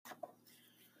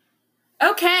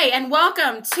Okay, and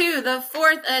welcome to the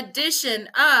 4th edition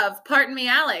of Pardon Me,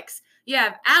 Alex. You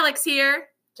have Alex here.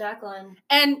 Jacqueline.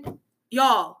 And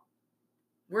y'all,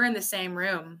 we're in the same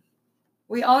room.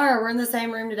 We are. We're in the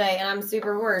same room today, and I'm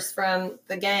super worse from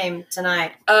the game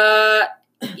tonight. Yeah.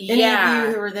 Any of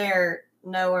you who were there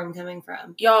know where I'm coming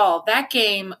from. Y'all, that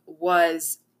game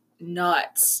was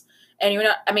nuts.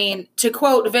 And to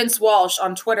quote Vince Walsh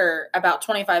on Twitter about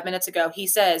 25 minutes ago, he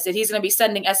says that he's going to be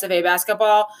sending SFA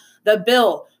basketball the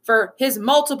bill for his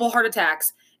multiple heart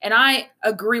attacks. And I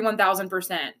agree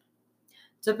 1,000%.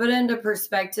 To put it into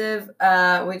perspective,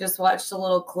 we just watched a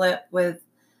little clip with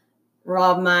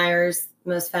Rob Myers,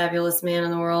 most fabulous man in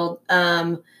the world,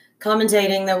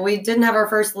 commentating that we didn't have our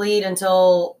first lead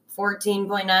until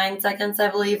 14.9 seconds, I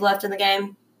believe, left in the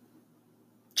game.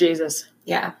 Jesus.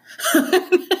 Yeah.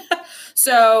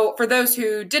 So for those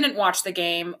who didn't watch the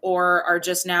game or are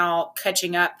just now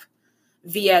catching up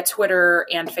via Twitter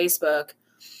and Facebook,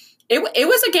 it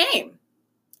was a game.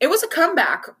 It was a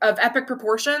comeback of epic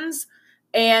proportions,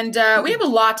 and we have a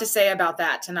lot to say about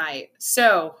that tonight.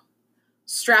 So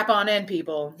strap on in,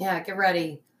 people. Yeah, get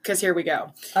ready. Because here we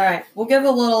go. All right. We'll give a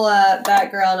little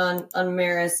background on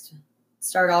Marist.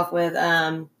 Start off with.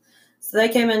 So they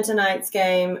came in tonight's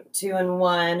game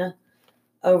 2-1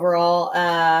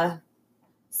 overall.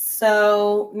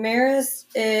 So Marist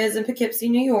is in Poughkeepsie,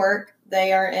 New York.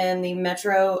 They are in the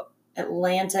Metro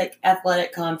Atlantic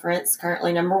Athletic Conference,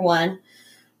 currently number 1.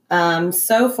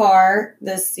 So far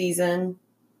this season,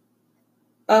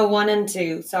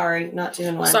 1-2. Sorry, not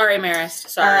 2-1. Sorry, Marist.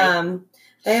 Sorry.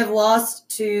 They have lost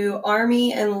to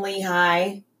Army and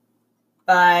Lehigh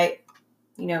by,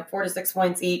 4 to 6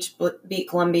 points each. Beat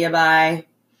Columbia by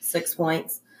 6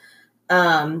 points.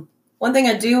 One thing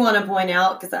I do want to point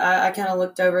out, because I kind of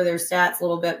looked over their stats a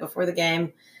little bit before the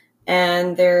game,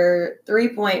 and their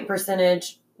 3-point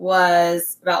percentage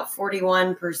was about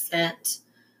 41%,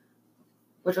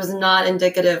 which was not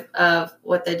indicative of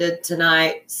what they did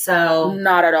tonight. So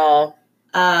not at all.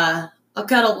 I'll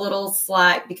cut a little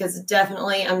slack because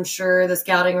definitely I'm sure the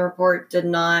scouting report did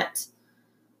not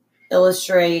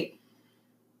illustrate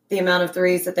the amount of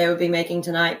threes that they would be making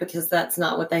tonight, because that's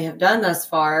not what they have done thus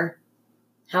far.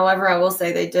 However, I will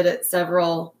say they did it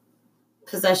several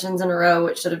possessions in a row,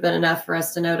 which should have been enough for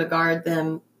us to know to guard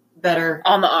them better.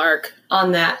 On the arc.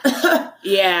 On that.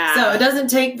 Yeah. So it doesn't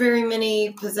take very many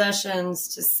possessions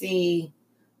to see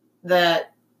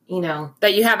that,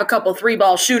 that you have a couple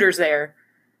 3-ball shooters there.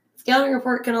 Scouting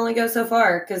report can only go so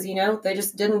far because, they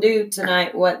just didn't do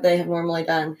tonight what they have normally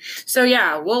done. So,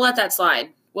 yeah, we'll let that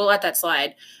slide.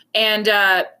 And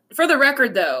for the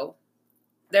record, though,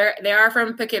 they are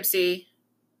from Poughkeepsie,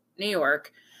 New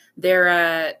York.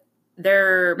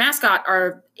 Their mascot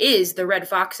is the Red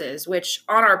Foxes, which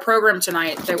on our program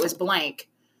tonight there was blank.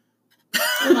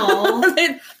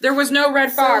 There was no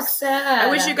red fox. So sad.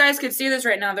 I wish you guys could see this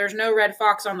right now. There's no red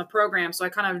fox on the program, so I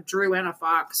kind of drew in a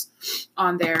fox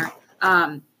on there.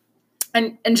 And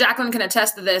Jacqueline can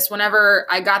attest to this. Whenever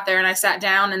I got there and I sat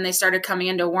down and they started coming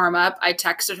in to warm up, I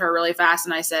texted her really fast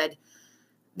and I said,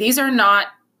 "These are not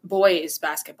boys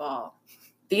basketball.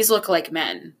 These look like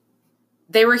men."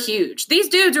 They were huge. These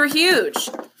dudes were huge.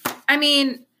 I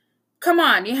mean, come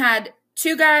on. You had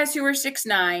 2 guys who were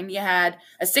 6'9". You had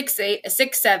a 6'8", a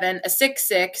 6'7", a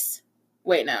 6'6".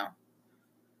 Wait, no.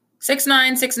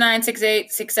 6'9", 6'9", 6'8",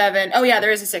 6'7". Oh, yeah,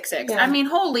 there is a 6'6". Yeah. I mean,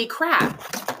 holy crap.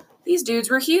 These dudes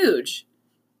were huge.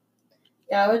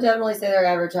 Yeah, I would definitely say their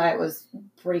average height was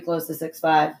pretty close to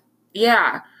 6'5".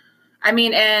 Yeah. I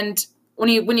mean, and when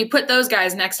you put those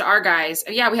guys next to our guys,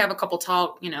 yeah, we have a couple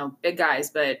tall, big guys,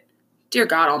 but dear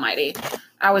God almighty,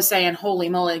 I was saying, holy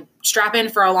moly, strap in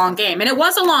for a long game. And it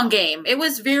was a long game. It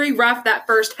was very rough that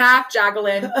first half,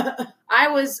 Jacqueline.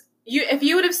 If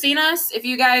you would have seen us, if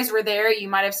you guys were there, you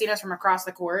might have seen us from across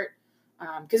the court,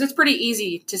 because it's pretty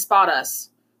easy to spot us.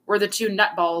 We're the 2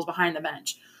 nutballs behind the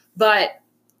bench. But,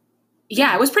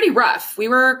 yeah, it was pretty rough. We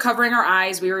were covering our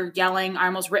eyes. We were yelling. I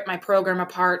almost ripped my program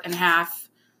apart in half.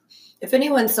 If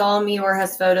anyone saw me or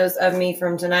has photos of me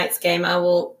from tonight's game, I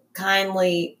will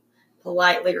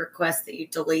politely request that you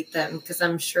delete them, because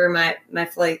I'm sure my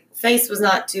face was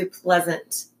not too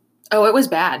pleasant. Oh, it was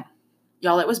bad.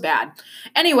 Y'all, it was bad.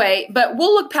 Anyway, but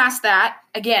we'll look past that.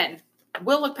 Again,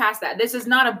 we'll look past that. This is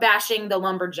not a bashing the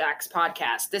Lumberjacks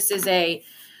podcast. This is a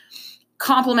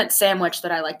compliment sandwich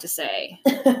that I like to say.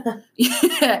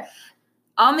 Yeah.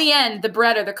 On the end, the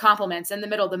bread are the compliments. In the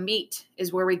middle, the meat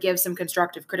is where we give some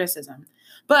constructive criticism.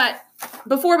 But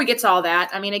before we get to all that,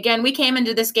 again, we came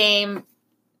into this game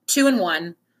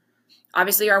 2-1.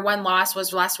 Obviously, our one loss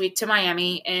was last week to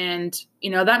Miami. And,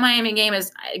 that Miami game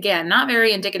is, again, not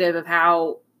very indicative of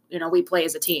how we play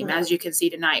as a team. Mhm. As you can see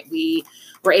tonight, we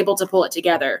were able to pull it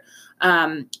together.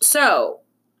 So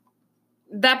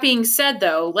that being said,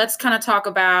 though, let's kind of talk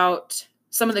about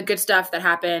some of the good stuff that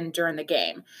happened during the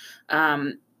game.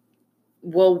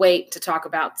 We'll wait to talk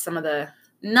about some of the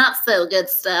not so good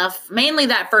stuff, mainly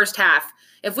that first half.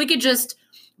 If we could just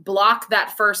block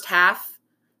that first half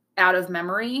out of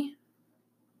memory,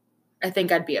 I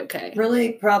think I'd be okay.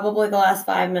 Really, probably the last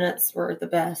 5 minutes were the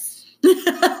best.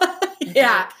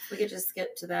 Yeah. If we could just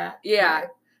skip to that. Yeah.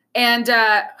 And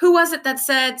who was it that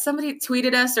said, somebody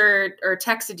tweeted us or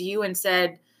texted you and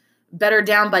said, better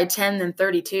down by 10 than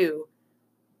 32?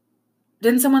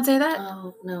 Didn't someone say that?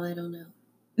 Oh, no, I don't know.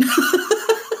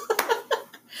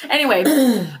 Anyway,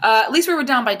 at least we were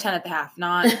down by 10 at the half,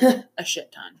 not a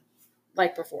shit ton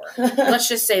like before. Let's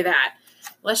just say that.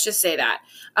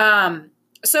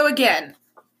 So again,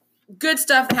 good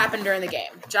stuff that happened during the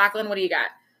game. Jacqueline, what do you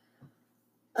got?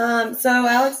 So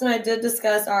Alex and I did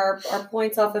discuss our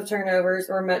points off of turnovers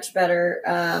were much better.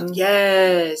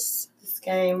 Yes. This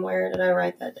game, where did I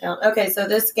write that down? Okay, so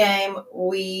this game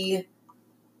we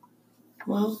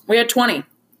had 20.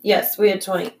 Yes, we had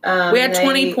 20. We had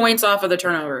 20 points off of the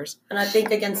turnovers. And I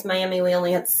think against Miami we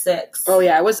only had 6. Oh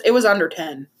yeah, it was under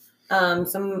 10.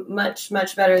 So much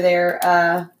better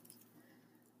there.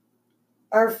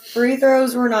 Our free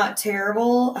throws were not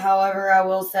terrible. However, I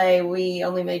will say we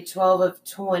only made 12 of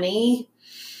 20.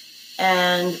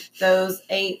 And those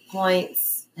 8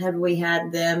 points, had we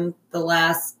had them the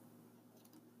last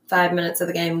 5 minutes of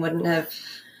the game, wouldn't have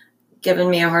given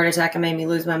me a heart attack and made me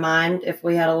lose my mind if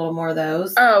we had a little more of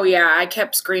those. Oh, yeah. I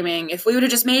kept screaming, if we would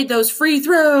have just made those free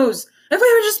throws. If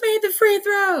we would have just made the free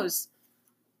throws.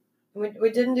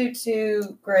 We didn't do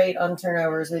too great on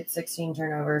turnovers. We had 16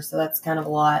 turnovers, so that's kind of a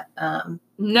lot.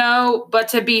 No, but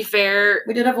to be fair,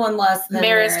 we did have one less than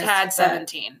Marist had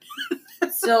 17.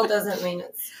 Still doesn't mean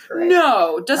it's great.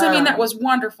 No, doesn't mean that was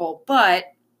wonderful, but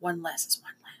one less is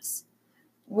one less.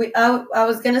 I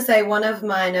was going to say one of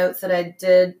my notes that I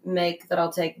did make that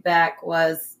I'll take back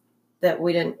was that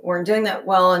we weren't doing that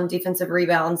well on defensive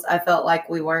rebounds. I felt like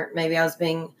we weren't. Maybe I was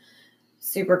being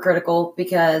super critical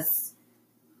because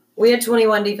we had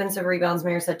 21 defensive rebounds.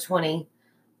 Mayor said 20.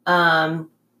 But on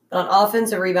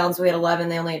offensive rebounds, we had 11.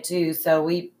 They only had 2. So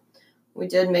we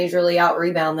did majorly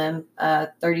out-rebound them,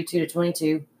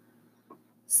 32-22.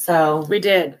 So we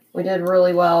did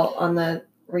really well on the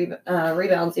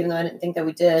rebounds, even though I didn't think that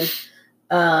we did.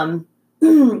 And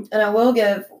I will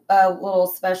give a little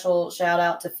special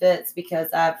shout-out to Fitz because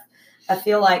I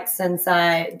feel like since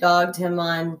I dogged him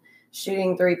on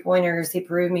shooting 3-pointers, he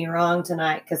proved me wrong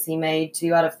tonight because he made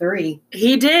 2 out of 3.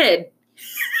 He did.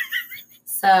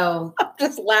 So I'm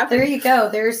just laughing. There you go.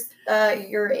 There's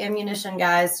your ammunition,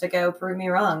 guys, to go prove me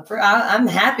wrong. I'm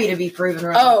happy to be proven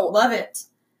wrong. Oh, love it.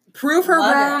 Prove her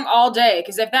wrong all day,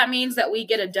 because if that means that we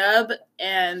get a dub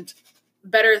and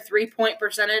better 3-point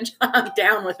percentage, I'm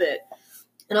down with it.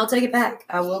 And I'll take it back.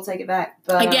 I will take it back.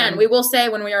 But again, we will say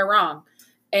when we are wrong.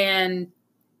 And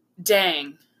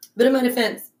dang. But in my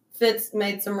defense, Fitz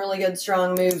made some really good,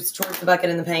 strong moves towards the bucket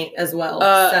in the paint as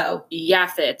well. Yeah,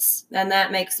 Fitz. And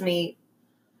that makes me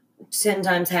 10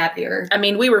 times happier. I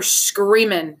mean, we were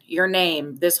screaming your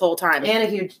name this whole time. And a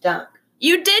huge dunk.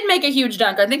 You did make a huge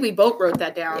dunk. I think we both wrote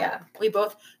that down. Yeah. We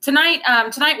both. Tonight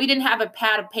we didn't have a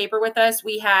pad of paper with us.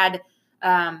 We had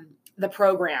the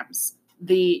programs.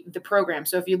 The program.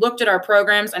 So if you looked at our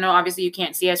programs, I know obviously you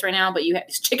can't see us right now, but you had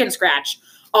this chicken scratch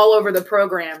all over the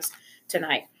programs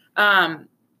tonight.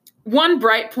 One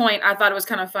bright point I thought it was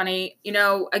kind of funny.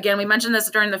 Again, we mentioned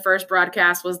this during the first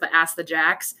broadcast was the Ask the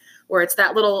Jacks, where it's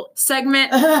that little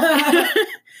segment, the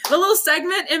little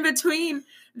segment in between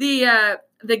the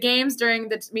games during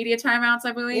the media timeouts,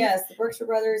 I believe. Yes, the Berkshire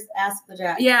Brothers Ask the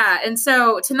Jacks. Yeah, and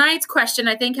so tonight's question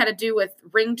I think had to do with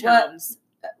ringtones.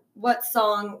 What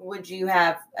song would you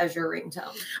have as your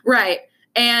ringtone? Right.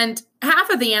 And half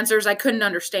of the answers I couldn't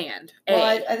understand.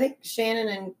 Well, I think Shannon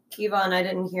and Kevon, I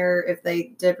didn't hear if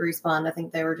they did respond. I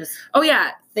think they were just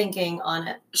thinking on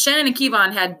it. Shannon and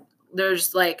Kevon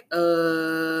there's like,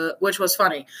 which was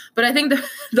funny. But I think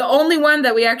the only one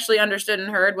that we actually understood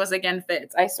and heard was, again,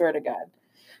 Fitz. I swear to God.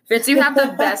 Fitz, you have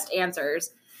the best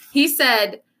answers. He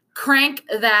said, crank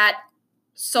that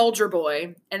Soldier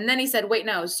Boy. And then he said, wait,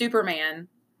 no, Superman.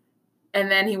 And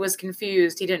then he was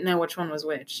confused. He didn't know which one was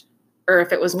which. Or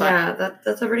if it was Bucky. Yeah,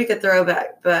 that's a pretty good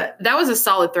throwback. But that was a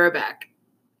solid throwback.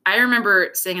 I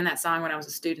remember singing that song when I was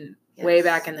a student way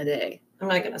back in the day. I'm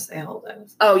not going to say how old I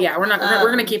was. Oh, yeah. We're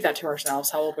going to keep that to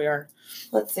ourselves, how old we are.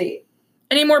 Let's see.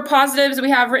 Any more positives we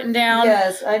have written down?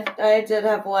 Yes, I did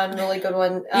have one really good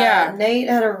one. Yeah. Nate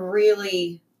had a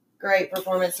really great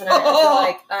performance tonight.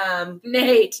 I feel like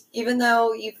Nate, even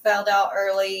though you fouled out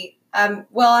early,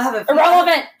 well, I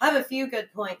have a few good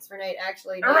points for Nate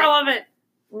actually. Irrelevant.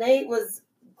 Nate was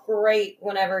great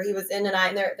whenever he was in tonight.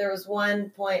 And there was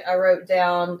one point I wrote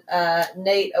down,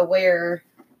 Nate aware,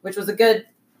 which was a good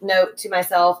note to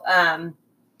myself,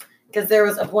 because there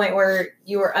was a point where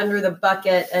you were under the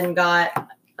bucket and got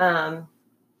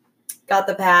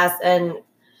the pass and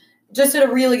just did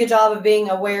a really good job of being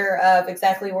aware of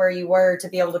exactly where you were to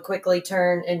be able to quickly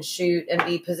turn and shoot and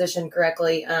be positioned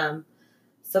correctly.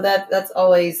 So that's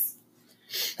always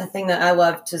a thing that I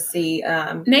love to see.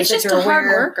 Nate's just a hard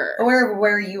worker. Aware of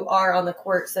where you are on the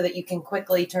court so that you can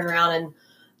quickly turn around and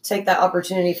take that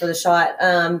opportunity for the shot.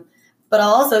 But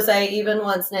I'll also say, even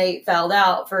once Nate fouled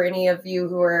out, for any of you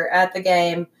who were at the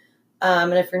game,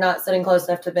 and if you're not sitting close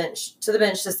enough to the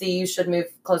bench to see, you should move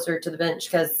closer to the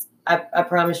bench, because I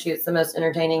promise you it's the most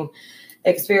entertaining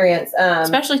experience.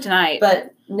 Especially tonight.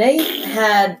 But Nate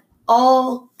had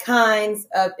all kinds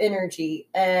of energy.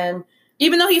 And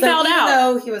even though he fouled out. Even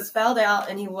though he was fouled out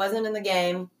and he wasn't in the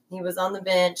game, he was on the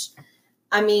bench.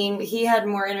 I mean, he had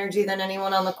more energy than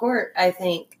anyone on the court, I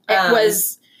think. It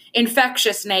was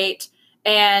infectious, Nate.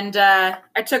 And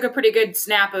I took a pretty good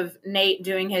snap of Nate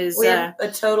doing his... We have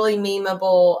a totally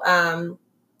memeable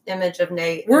image of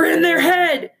Nate. We're in their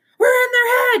head! We're in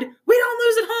their head! We don't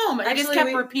lose at home! I just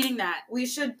kept repeating that. We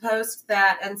should post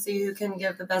that and see who can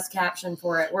give the best caption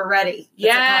for it. We're ready. It's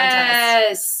yes! a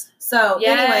contest. So,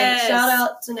 anyway, shout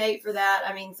out to Nate for that.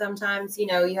 I mean, sometimes, you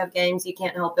have games, you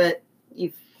can't help it.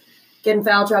 You get in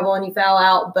foul trouble and you foul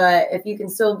out. But if you can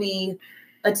still be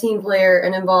a team player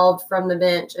and involved from the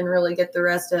bench and really get the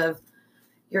rest of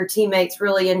your teammates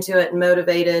really into it and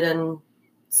motivated and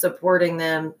supporting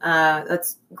them,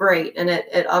 that's great. And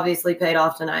it obviously paid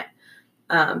off tonight.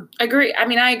 Agree. I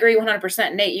mean, I agree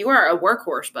 100%. Nate, you are a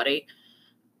workhorse, buddy.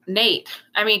 Nate,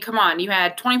 I mean, come on. You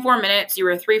had 24 minutes. You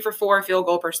were 3 for 4 field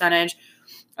goal percentage.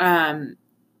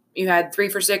 You had 3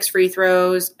 for 6 free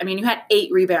throws. I mean, you had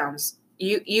 8 rebounds.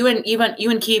 You and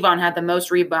Kevon had the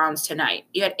most rebounds tonight.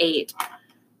 You had 8.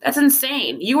 That's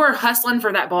insane. You are hustling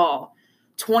for that ball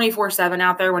 24/7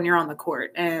 out there when you're on the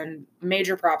court. And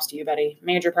major props to you, buddy.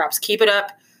 Major props. Keep it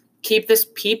up. Keep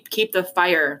the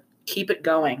fire. Keep it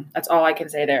going. That's all I can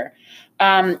say there.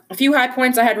 A few high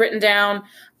points I had written down.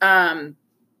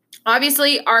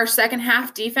 Obviously, our second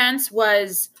half defense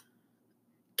was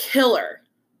killer.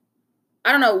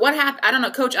 I don't know what happened. I don't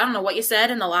know, Coach. I don't know what you said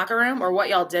in the locker room or what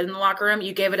y'all did in the locker room.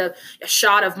 You gave it a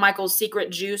shot of Michael's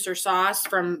secret juice or sauce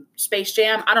from Space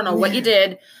Jam. I don't know what you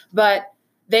did, but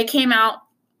they came out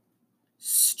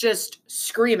just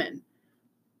screaming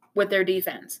with their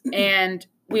defense. And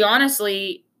we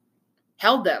honestly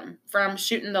held them from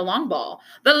shooting the long ball.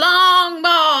 The long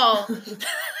ball!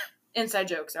 Inside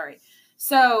joke, sorry.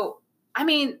 So, I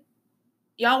mean,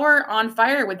 y'all were on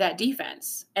fire with that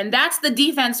defense. And that's the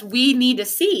defense we need to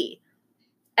see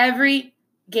every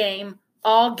game,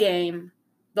 all game,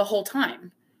 the whole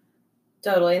time.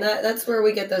 Totally. And that's where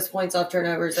we get those points off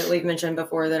turnovers that we've mentioned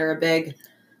before that are a big,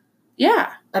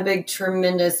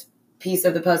 tremendous piece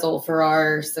of the puzzle for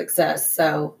our success.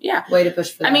 So, way to push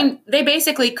for that. I mean, they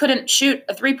basically couldn't shoot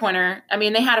a three-pointer. I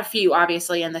mean, they had a few,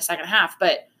 obviously, in the second half,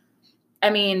 but I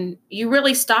mean, you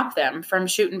really stopped them from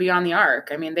shooting beyond the arc.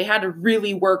 I mean, they had to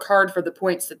really work hard for the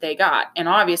points that they got. And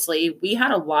obviously, we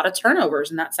had a lot of turnovers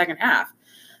in that second half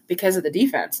because of the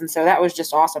defense. And so that was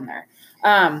just awesome there.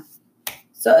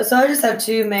 So I just have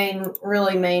two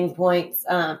main points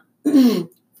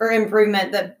for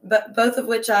improvement, but both of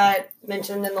which I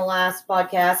mentioned in the last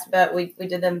podcast, but we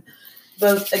did them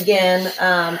both again.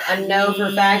 I know for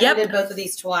a fact I did both of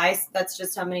these twice. That's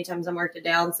just how many times I marked it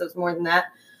down. So it's more than that.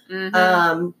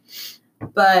 Mm-hmm.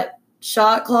 But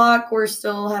shot clock, we're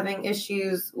still having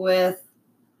issues with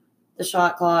the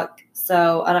shot clock.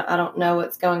 So I don't know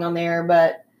what's going on there,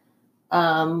 but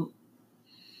I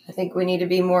think we need to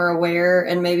be more aware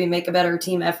and maybe make a better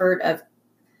team effort of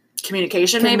communicating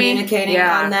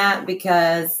on that,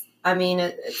 because I mean,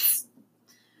 it's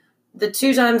the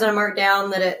 2 times I marked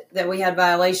down that we had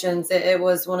violations. It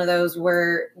was one of those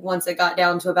where once it got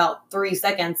down to about 3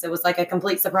 seconds, it was like a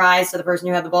complete surprise to the person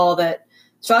who had the ball that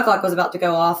shot clock was about to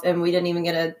go off, and we didn't even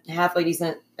get a halfway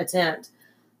decent attempt.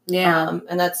 Yeah,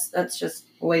 and that's just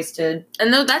wasted.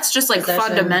 And that's just like possession.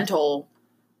 Fundamental.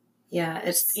 Yeah,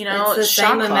 it's the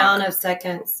same amount of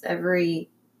seconds every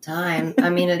time. I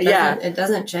mean, it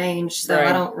doesn't change, so right.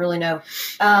 I don't really know.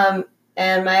 And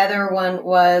my other one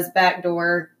was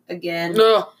backdoor again.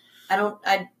 Ugh.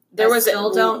 I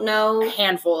still don't know. A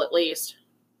handful at least.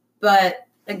 But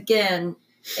again,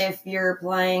 if you're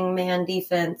playing man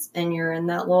defense and you're in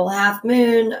that little half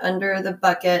moon under the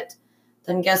bucket,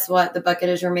 then guess what? The bucket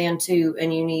is your man too,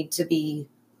 and you need to be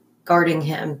guarding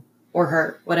him or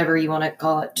her, whatever you want to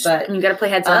call it. But you got to play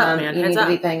heads up, man. You Heads need up.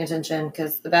 to be paying attention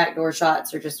because the backdoor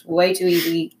shots are just way too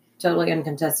easy, totally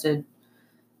uncontested,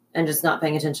 and just not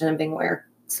paying attention and being aware.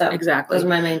 So Exactly. those are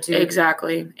my main two.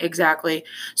 Exactly.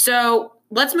 So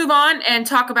let's move on and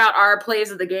talk about our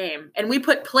plays of the game. And we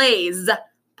put plays,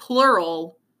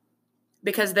 plural,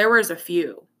 because there was a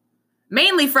few.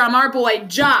 Mainly from our boy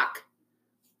Jock,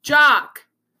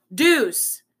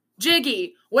 Deuce,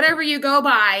 Jiggy, whatever you go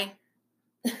by.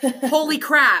 Holy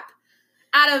crap.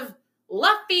 Out of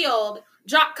left field,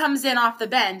 Jock comes in off the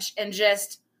bench and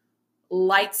just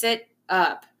lights it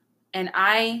up. And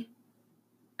I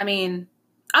mean,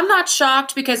 I'm not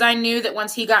shocked because I knew that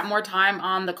once he got more time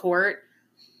on the court,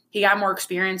 he got more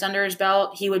experience under his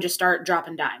belt, he would just start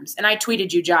dropping dimes. And I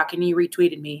tweeted you, Jock, and you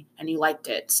retweeted me, and you liked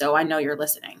it. So I know you're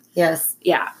listening. Yes.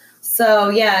 Yeah. So,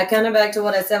 yeah, kind of back to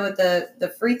what I said with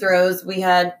the free throws. We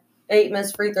had 8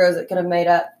 missed free throws that could have made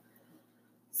up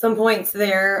some points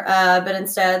there. But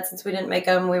instead, since we didn't make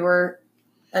them, we were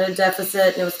at a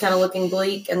deficit, and it was kind of looking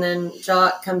bleak. And then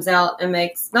Jock comes out and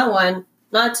makes not one,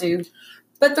 not two,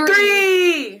 but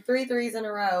three threes in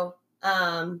a row.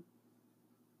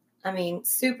 I mean,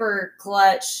 super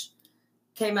clutch,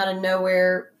 came out of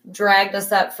nowhere, dragged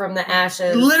us up from the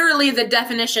ashes. Literally the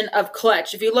definition of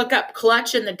clutch. If you look up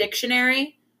clutch in the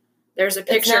dictionary, there's a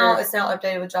picture. It's now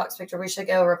updated with Jock's picture. We should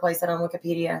go replace it on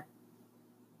Wikipedia.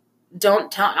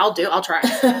 Don't tell. I'll try.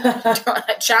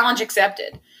 Challenge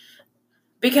accepted.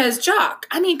 Because Jock,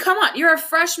 I mean, come on. You're a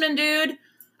freshman, dude.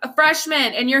 A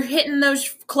freshman. And you're hitting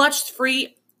those clutch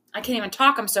free. I can't even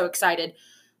talk. I'm so excited.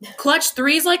 Clutch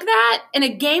threes like that in a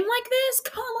game like this?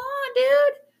 Come on,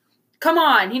 dude. Come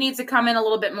on. He needs to come in a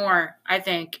little bit more, I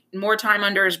think. More time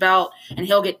under his belt, and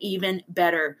he'll get even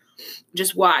better.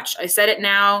 Just watch. I said it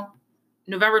now.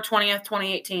 November 20th,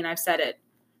 2018. I've said it.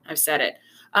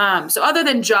 So other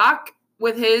than Jock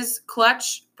with his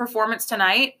clutch performance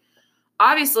tonight,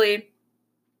 obviously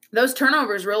those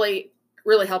turnovers really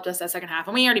helped us that second half.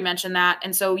 And we already mentioned that.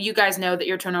 And so you guys know that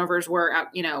your turnovers were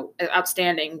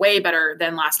outstanding, way better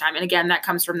than last time. And again, that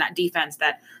comes from that defense,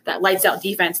 that lights out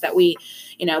defense that we,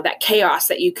 that chaos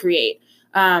that you create.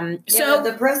 So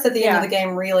the press at the end of the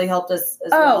game really helped us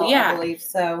as well, I believe.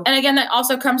 So, and again, that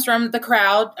also comes from the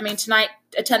crowd. I mean, tonight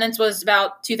attendance was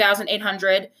about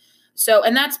 2,800. So,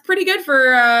 and that's pretty good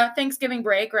for Thanksgiving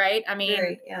break, right? I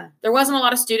mean, there wasn't a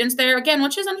lot of students there, again,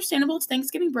 which is understandable. It's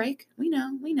Thanksgiving break. We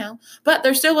know. But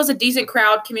there still was a decent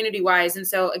crowd community-wise. And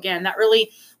so, again, that really,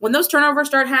 when those turnovers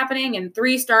start happening and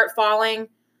threes start falling,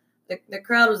 the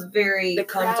crowd was very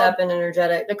pumped up and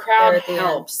energetic. The crowd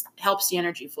helps the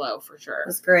energy flow for sure. It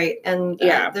was great. And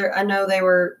I know they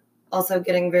were also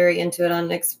getting very into it on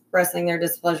expressing their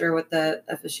displeasure with the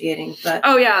officiating. But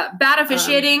bad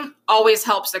officiating always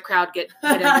helps the crowd get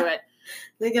into it.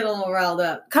 They get a little riled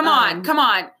up. Come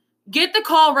on. Get the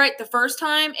call right the first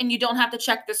time, and you don't have to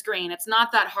check the screen. It's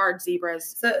not that hard,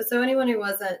 zebras. So anyone who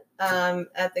wasn't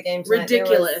at the game tonight,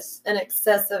 ridiculous, there was an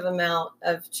excessive amount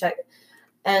of check.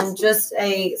 And just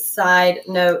a side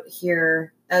note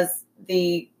here, as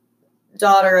the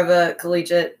daughter of a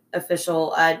collegiate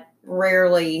official, I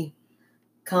rarely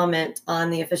comment on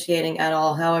the officiating at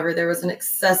all. However, there was an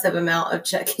excessive amount of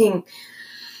checking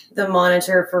the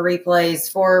monitor for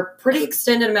replays for pretty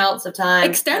extended amounts of time.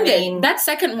 Extended. I mean, that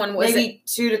second one was maybe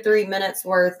 2 to 3 minutes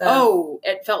worth.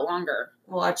 It felt longer.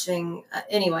 Watching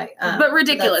anyway, but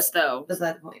ridiculous though.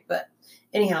 Beside the point. But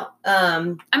anyhow,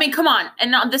 I mean, come on.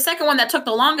 And the second one that took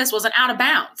the longest was an out of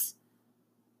bounds.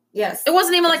 Yes, it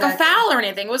wasn't even like a foul or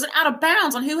anything. It was an out of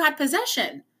bounds on who had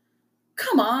possession.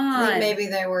 Come on. I think maybe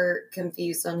they were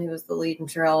confused on who was the lead and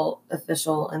trail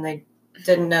official, and they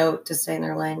didn't know to stay in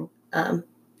their lane.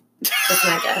 That's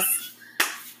my guess.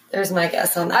 There's my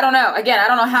guess on that. I don't know. Again, I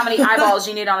don't know how many eyeballs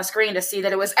you need on a screen to see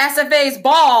that it was SFA's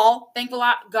ball. Thank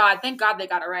God they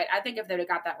got it right. I think if they'd have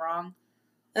got that wrong,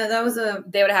 they would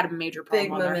have had a major problem.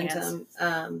 Big on momentum their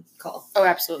hands. Call. Oh,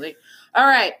 absolutely. All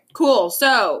right, cool.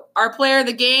 So our player of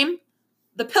the game,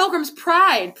 the Pilgrim's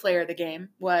Pride player of the game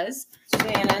was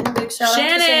Shannon. Big shout out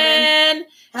to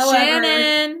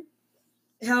Shannon.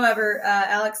 However,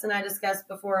 Alex and I discussed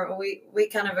before, we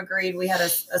kind of agreed we had a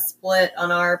split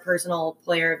on our personal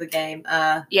player of the game.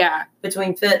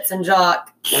 Between Fitz and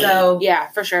Jock. So yeah,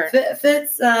 for sure.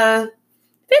 Fitz, Fitzy.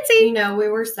 We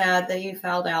were sad that you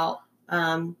fouled out.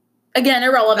 Again,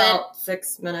 irrelevant. About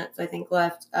 6 minutes, I think,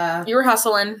 left. You were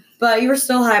hustling, but you were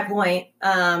still high point.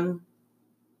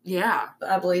 Yeah,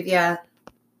 I believe. Yeah.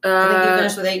 I think you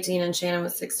finished with 18 and Shannon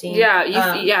with 16.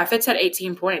 Yeah, Fitz had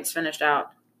 18 points finished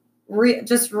out.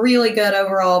 Just really good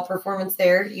overall performance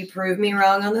there. You proved me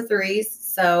wrong on the threes,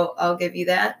 so I'll give you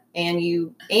that. And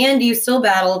you still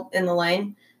battled in the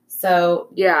lane, so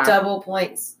Yeah. double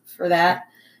points for that.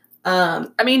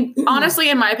 I mean, honestly,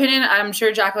 in my opinion, I'm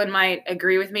sure Jacqueline might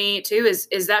agree with me too,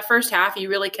 is that first half, you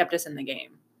really kept us in the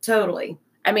game. Totally.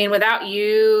 I mean, without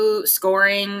you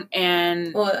scoring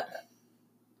and... Well,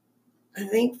 I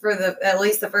think for at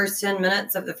least the first 10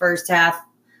 minutes of the first half,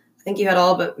 I think you had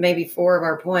all but maybe 4 of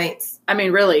our points. I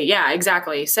mean, really, yeah,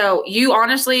 exactly. So you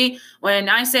honestly, when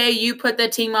I say you put the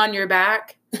team on your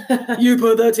back, you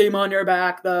put the team on your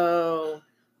back, though.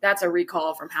 That's a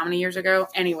recall from how many years ago?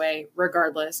 Anyway,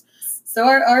 regardless. So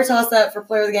our toss-up for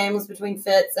player of the game was between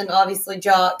Fitz and obviously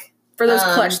Jock. For those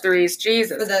clutch threes,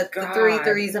 Jesus. For the 3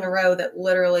 threes in a row that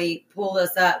literally pulled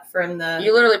us up from the...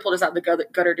 You literally pulled us out the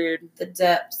gutter, dude. The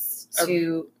depths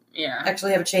to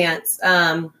actually have a chance.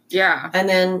 Yeah. And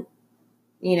then,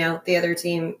 the other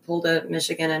team pulled a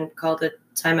Michigan and called a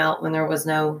timeout when there was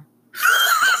no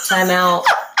timeout.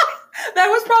 That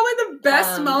was probably the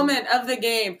best moment of the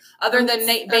game, other than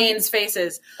Nate Bain's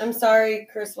faces. I'm sorry,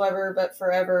 Chris Webber, but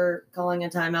forever calling a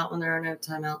timeout when there are no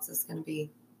timeouts is going to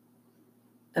be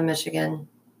a Michigan.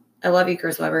 I love you,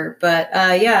 Chris Webber, but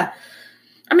yeah.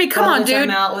 I mean, come on, dude.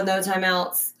 Timeout with no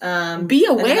timeouts. Be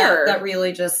aware. That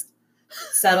really just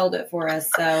settled it for us.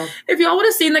 So if y'all would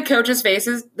have seen the coaches'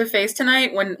 face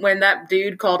tonight when that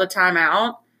dude called a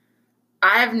timeout,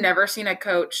 I have never seen a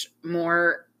coach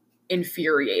more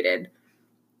infuriated.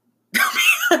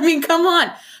 I mean, come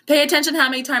on. Pay attention how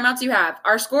many timeouts you have.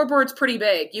 Our scoreboard's pretty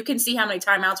big. You can see how many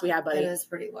timeouts we have, buddy. It is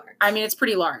pretty large. I mean, it's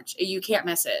pretty large. You can't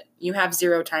miss it. You have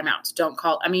 0 timeouts. Don't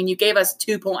call. I mean, you gave us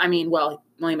 2 points. I mean, well,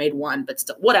 we only made 1, but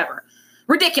still, whatever.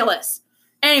 Ridiculous.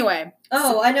 Anyway.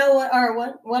 Oh, I know what our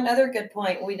one other good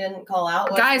point we didn't call out.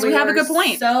 Guys, we have a good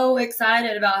point. So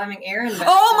excited about having Aaron back.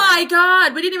 Oh my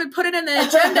God. We didn't even put it in the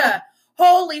agenda.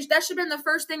 Holy, that should have been the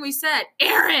first thing we said.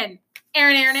 Aaron.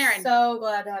 So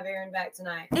glad to have Aaron back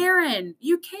tonight. Aaron,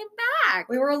 you came back.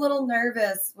 We were a little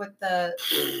nervous with the,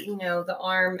 the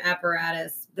arm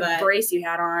apparatus. The brace you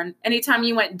had on. Anytime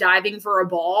you went diving for a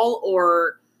ball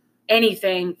or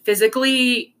anything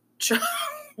physically,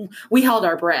 we held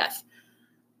our breath.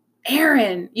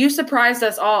 Aaron, you surprised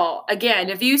us all. Again,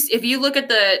 if you look at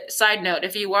the side note,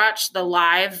 if you watch the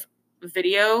live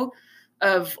video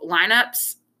of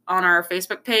lineups on our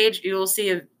Facebook page, you will see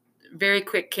a very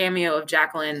quick cameo of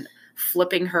Jacqueline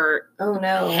flipping her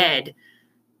head.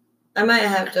 I might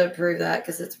have to approve that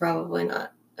because it's probably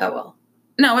not. Oh, well.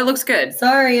 No, it looks good.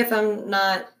 Sorry if I'm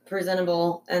not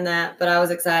presentable in that, but I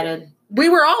was excited. We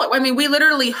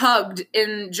literally hugged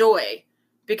in joy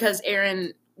because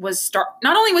Aaron was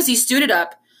not only was he suited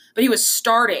up, but he was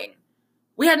starting.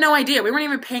 We had no idea. We weren't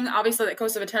even paying, obviously, that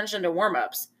close of attention to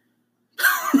warm-ups.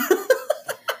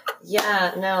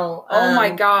 Yeah, no. Oh,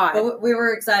 my God. But we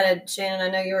were excited. Shannon, I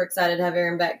know you were excited to have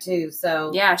Aaron back, too.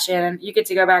 So yeah, Shannon, you get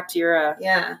to go back to your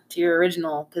to your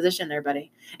original position there,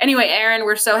 buddy. Anyway, Aaron,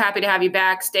 we're so happy to have you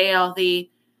back. Stay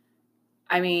healthy.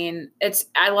 I mean,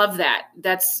 I love that.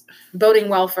 That's boding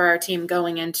well for our team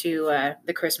going into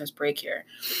the Christmas break here.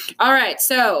 All right,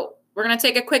 so we're going to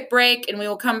take a quick break, and we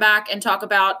will come back and talk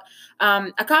about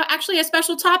actually a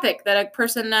special topic that a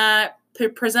person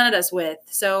presented us with.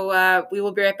 So we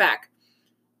will be right back.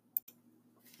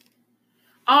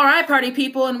 All right, party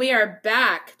people, and we are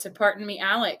back to Pardon Me,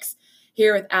 Alex,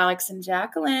 here with Alex and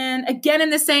Jacqueline, again in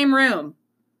the same room.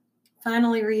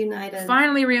 Finally reunited.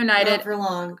 Not for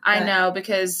long. I know,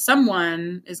 because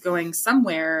someone is going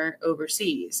somewhere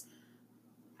overseas.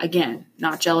 Again,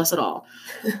 not jealous at all.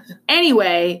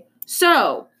 Anyway,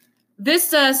 so this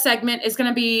segment is going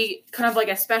to be kind of like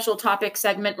a special topic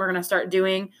segment we're going to start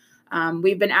doing.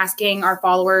 We've been asking our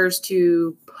followers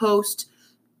to post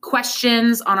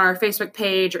questions on our Facebook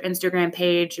page or Instagram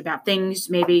page about things,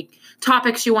 maybe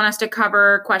topics you want us to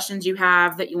cover, questions you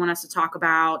have that you want us to talk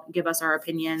about, give us our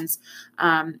opinions.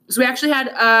 So we actually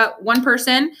had one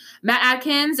person, Matt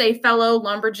Atkins, a fellow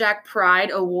Lumberjack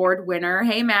Pride Award winner.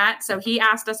 Hey, Matt. So he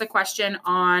asked us a question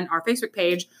on our Facebook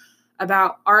page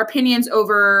about our opinions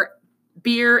over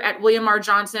beer at William R.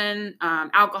 Johnson,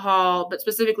 alcohol, but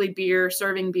specifically beer,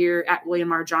 serving beer at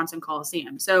William R. Johnson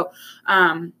Coliseum. So,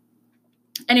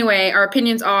 anyway, our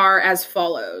opinions are as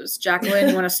follows. Jacqueline,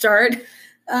 you want to start?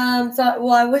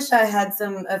 I wish I had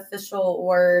some official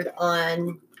word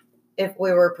on if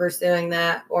we were pursuing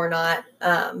that or not.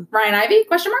 Ryan Ivey,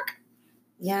 question mark?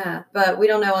 Yeah, but we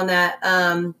don't know on that.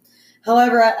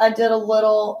 However, I did a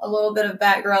little bit of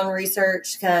background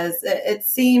research because it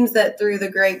seems that through the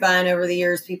grapevine over the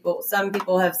years, some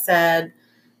people have said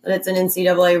that it's an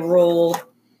NCAA rule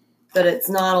that it's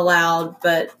not allowed.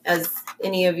 But as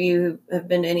any of you who have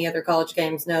been to any other college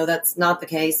games know, that's not the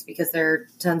case because there are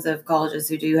tons of colleges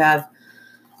who do have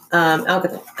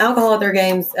alcohol at their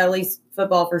games, at least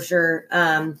football for sure.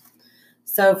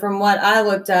 So from what I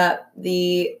looked up,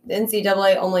 the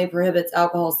NCAA only prohibits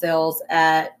alcohol sales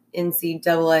at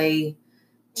NCAA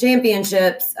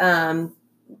championships.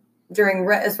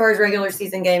 As far as regular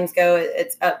season games go,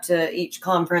 it's up to each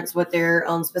conference what their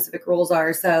own specific rules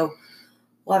are. So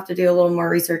we'll have to do a little more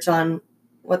research on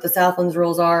what the Southland's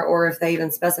rules are, or if they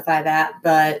even specify that.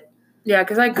 But yeah,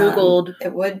 because I Googled.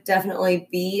 It would definitely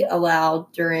be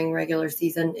allowed during regular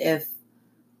season if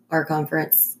our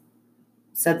conference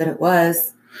said that it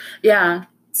was. Yeah.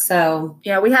 So.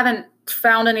 Yeah, we haven't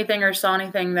found anything or saw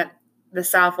anything that the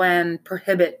Southland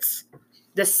prohibits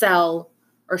the sell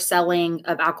or selling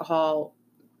of alcohol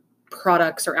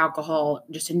products or alcohol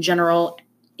just in general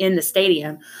in the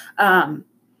stadium.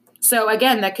 So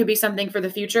again, that could be something for the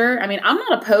future. I mean, I'm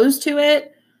not opposed to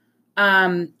it.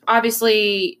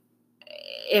 Obviously,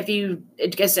 I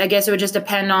guess it would just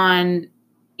depend on,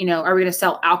 are we going to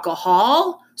sell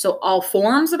alcohol? So all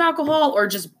forms of alcohol or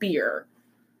just beer,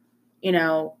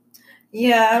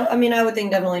 Yeah. I mean, I would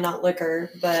think definitely not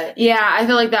liquor, but. Yeah. I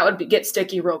feel like that would get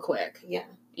sticky real quick. Yeah.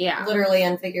 Yeah. Literally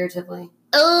and figuratively.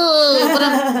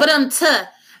 Oh,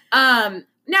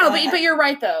 no, but you're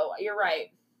right though. You're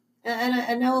right. And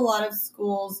I know a lot of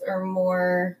schools are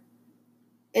more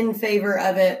in favor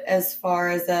of it as far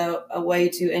as a way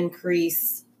to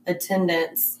increase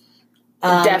attendance.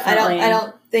 Definitely. I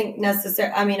don't think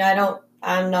necessarily. I mean,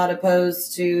 I'm not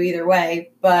opposed to either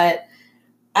way, but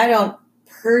I don't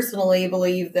personally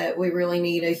believe that we really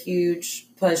need a huge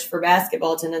push for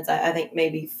basketball attendance. I think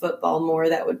maybe football more.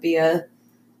 That would be a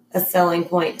selling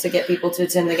point to get people to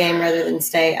attend the game rather than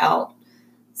stay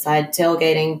outside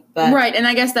tailgating. But right, and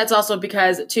I guess that's also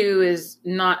because too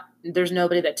there's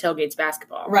nobody that tailgates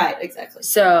basketball. Right, exactly.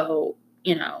 So,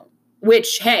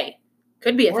 which, hey,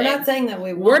 could be a thing. We're not saying that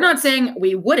we won't. We're not saying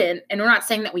we wouldn't, and we're not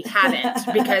saying that we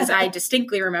haven't, because I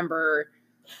distinctly remember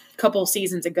a couple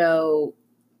seasons ago,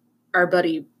 our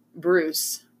buddy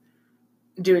Bruce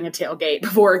doing a tailgate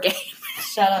before a game.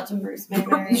 Shout out to Bruce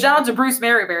Mayberry. Shout out to Bruce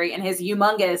Mayberry and his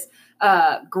humongous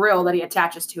grill that he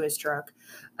attaches to his truck.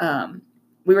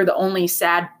 We were the only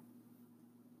sad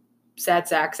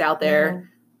sacks out there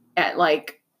at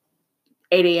like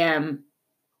 8 a.m.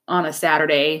 on a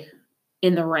Saturday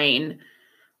in the rain,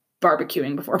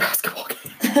 barbecuing before a basketball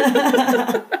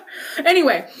game.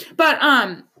 Anyway, but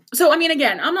so I mean,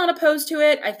 again, I'm not opposed to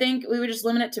it. I think we would just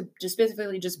limit it to just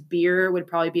specifically just beer would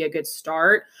probably be a good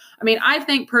start. I mean, I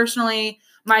think personally,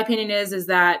 my opinion is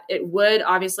that it would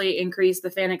obviously increase the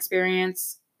fan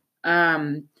experience.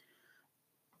 It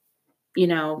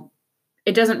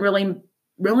doesn't really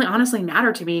honestly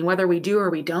matter to me whether we do or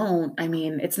we don't. I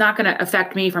mean, it's not going to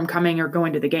affect me from coming or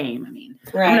going to the game. I mean,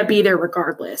 right. I'm going to be there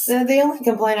regardless. The only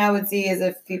complaint I would see is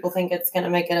if people think it's going to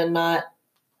make it a not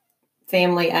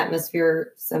family atmosphere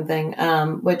or something,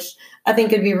 which I think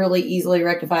could be really easily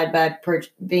rectified by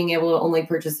being able to only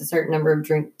purchase a certain number of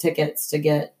drink tickets to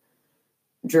get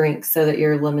drinks so that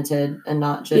you're limited and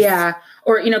not just. Yeah.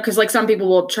 Or, because like some people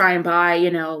will try and buy,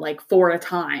 like 4 at a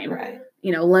time. Right.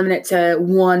 Limit it to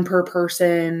 1 per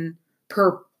person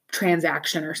per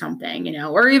transaction or something,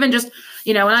 or even just,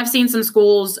 and I've seen some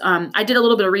schools. I did a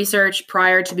little bit of research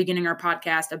prior to beginning our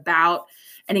podcast about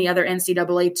any other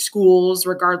NCAA schools,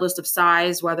 regardless of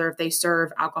size, whether if they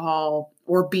serve alcohol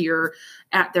or beer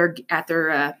at their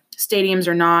stadiums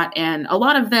or not. And a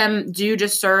lot of them do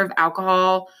just serve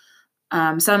alcohol.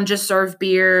 Some just serve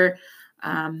beer.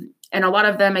 And a lot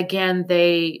of them, again,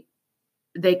 they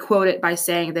quote it by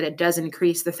saying that it does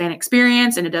increase the fan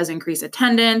experience and it does increase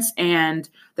attendance, and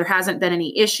there hasn't been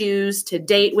any issues to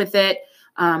date with it.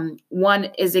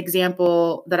 One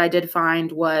example that I did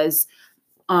find was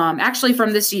actually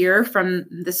from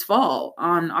this fall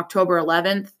on October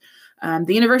 11th.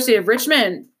 The University of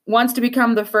Richmond wants to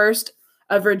become the first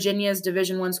of Virginia's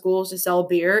Division I schools to sell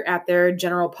beer at their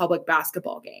general public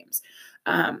basketball games.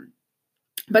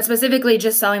 But specifically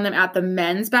just selling them at the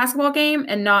men's basketball game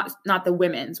and not the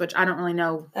women's, which I don't really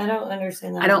know. I don't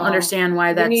understand that. I don't understand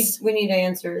why that's. We need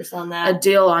answers on that. A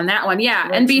deal on that one. Yeah.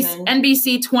 Richmond.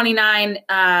 NBC 29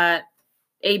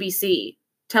 ABC.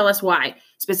 Tell us why.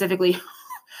 Specifically,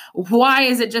 why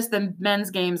is it just the men's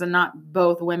games and not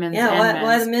both women's and men's?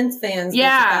 Why the men's fans get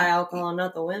to buy alcohol and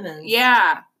not the women's?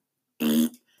 Yeah.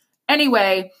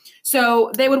 Anyway,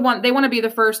 so they want to be the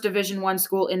first Division I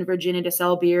school in Virginia to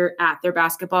sell beer at their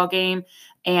basketball game.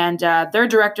 And their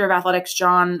director of athletics,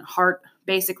 John Hart,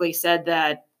 basically said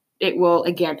that it will,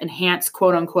 again, enhance,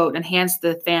 quote unquote, enhance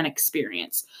the fan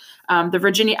experience. The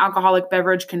Virginia Alcoholic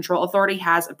Beverage Control Authority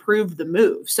has approved the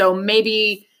move. So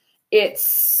maybe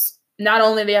it's not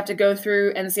only they have to go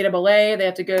through NCAA, they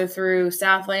have to go through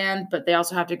Southland, but they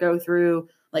also have to go through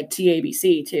like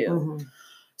TABC too. Mm-hmm.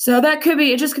 So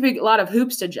it just could be a lot of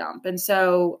hoops to jump. And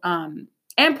so,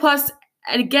 and plus,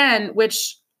 and again,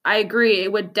 which I agree,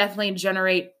 it would definitely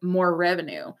generate more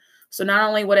revenue. So not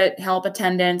only would it help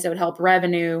attendance, it would help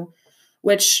revenue,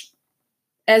 which,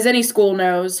 as any school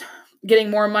knows, getting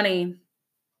more money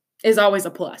is always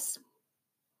a plus.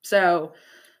 So,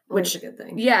 which, a good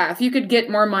thing. Yeah, if you could get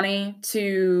more money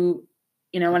to,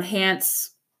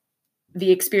 enhance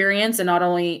the experience and not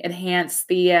only enhance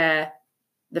the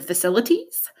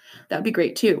facilities, that would be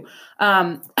great too.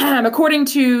 According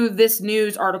to this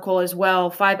news article as well,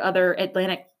 5 other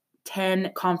Atlantic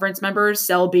 10 conference members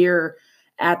sell beer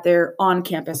at their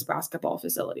on-campus basketball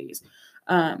facilities.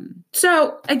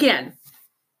 So again,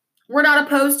 we're not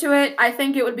opposed to it. I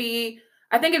think it'd be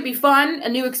fun, a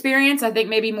new experience. I think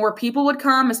maybe more people would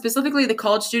come, specifically the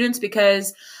college students,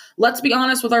 because let's be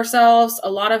honest with ourselves, a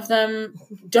lot of them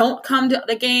don't come to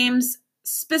the games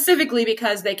specifically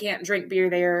because they can't drink beer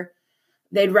there.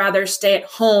 They'd rather stay at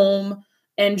home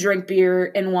and drink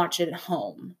beer and watch it at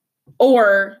home,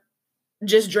 or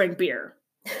just drink beer,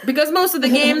 because most of the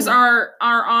games are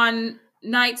on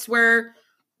nights where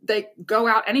they go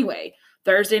out anyway.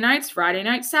 Thursday nights, Friday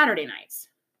nights, Saturday nights.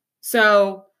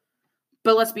 So,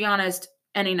 but let's be honest,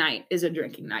 any night is a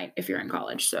drinking night if you're in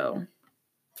college. So,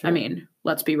 sure. I mean,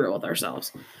 let's be real with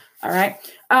ourselves. All right.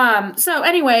 So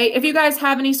anyway, if you guys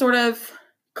have any sort of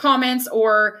comments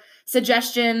or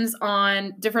suggestions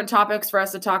on different topics for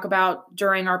us to talk about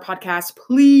during our podcast,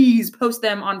 please post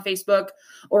them on Facebook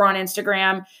or on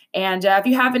Instagram. And if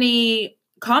you have any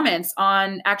comments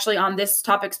on this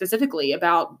topic specifically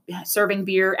about serving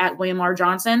beer at William R.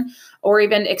 Johnson, or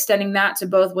even extending that to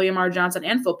both William R. Johnson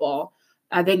and football,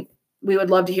 I think we would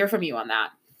love to hear from you on that.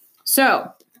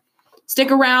 So stick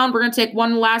around. We're going to take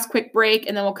one last quick break,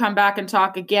 and then we'll come back and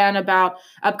talk again about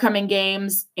upcoming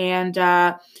games and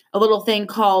a little thing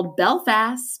called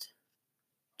Belfast.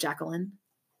 Jacqueline.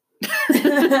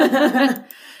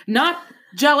 Not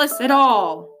jealous at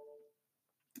all.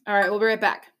 All right, we'll be right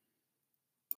back.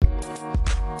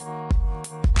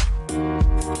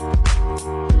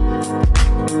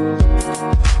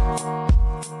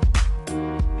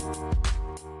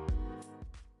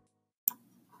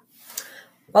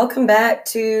 Welcome back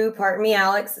to Pardon Me,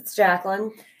 Alex. It's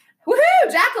Jacqueline. Woohoo!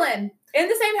 Jacqueline in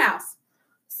the same house.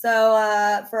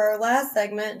 So for our last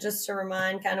segment, just to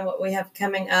remind kind of what we have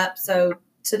coming up. So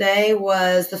today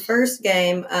was the first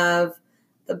game of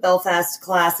the Belfast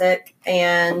Classic,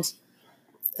 and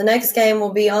the next game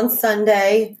will be on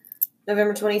Sunday,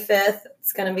 November 25th.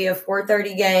 It's going to be a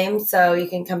 4:30 game, so you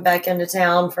can come back into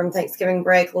town from Thanksgiving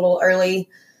break a little early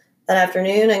that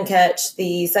afternoon and catch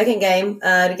the second game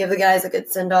to give the guys a good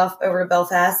send-off over to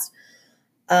Belfast.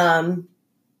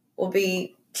 We'll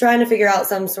be trying to figure out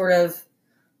some sort of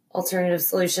alternative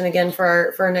solution again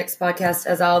for our next podcast,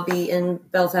 as I'll be in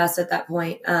Belfast at that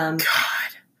point.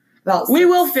 We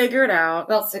will figure it out.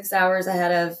 About 6 hours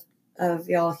ahead of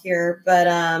y'all here. But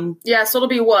yeah, so it'll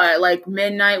be what, like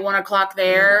midnight, 1 o'clock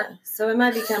there? Yeah. So it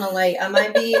might be kind of late. I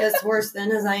might be as hoarse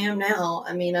then as I am now.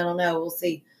 I mean, I don't know. We'll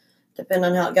see.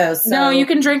 Depending on how it goes. So, no, you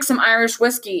can drink some Irish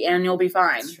whiskey and you'll be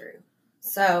fine. That's true.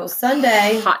 So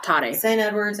Sunday, hot toddy, St.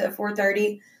 Edward's at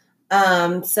 4:30.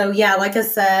 So yeah, like I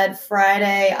said,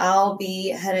 Friday I'll be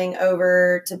heading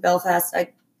over to Belfast.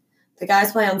 The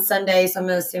guys play on Sunday, so I'm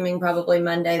assuming probably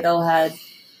Monday they'll head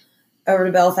over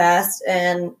to Belfast.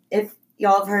 And if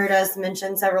y'all have heard us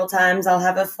mention several times, I'll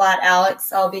have a Flat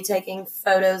Alex I'll be taking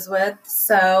photos with.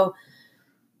 So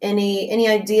any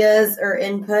ideas or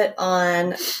input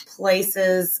on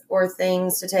places or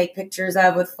things to take pictures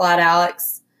of with Flat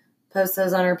Alex, post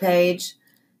those on our page.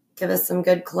 Give us some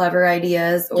good, clever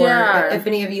ideas. Or if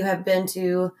any of you have been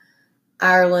to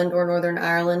Ireland or Northern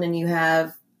Ireland and you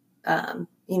have,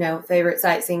 favorite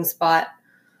sightseeing spot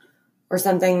or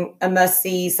something, a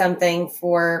must-see something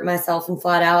for myself and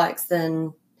Flat Alex,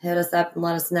 then hit us up and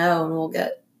let us know, and we'll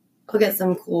get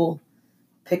some cool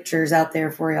pictures out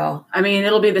there for y'all. I mean,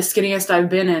 it'll be the skinniest I've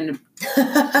been in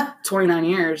 29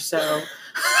 years, so.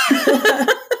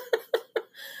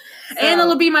 And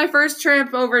it'll be my first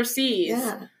trip overseas.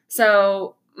 Yeah.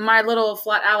 So my little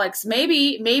Flat Alex,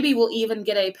 maybe we'll even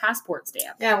get a passport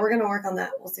stamp. Yeah, we're going to work on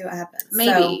that. We'll see what happens.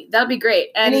 Maybe. That'd be great.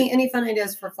 And any fun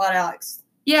ideas for Flat Alex?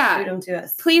 Yeah. Shoot them to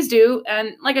us. Please do.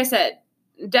 And like I said,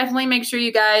 definitely make sure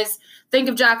you guys think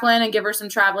of Jacqueline and give her some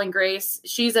traveling grace.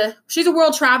 She's a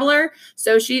world traveler,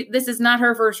 so this is not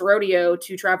her first rodeo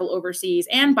to travel overseas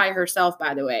and by herself,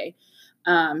 by the way.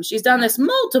 She's done this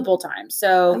multiple times.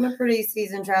 So I'm a pretty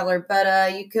seasoned traveler,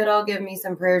 but you could all give me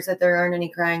some prayers that there aren't any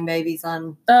crying babies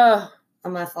on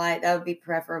my flight. That would be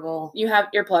preferable. You have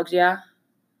earplugs, yeah?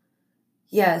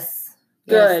 Yes.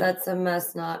 Good. Yes, that's a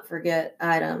must not forget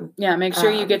item. Yeah, make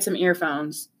sure you get some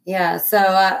earphones. Yeah,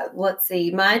 so let's see.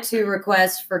 My 2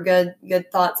 requests for good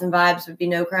thoughts and vibes would be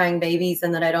no crying babies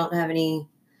and that I don't have any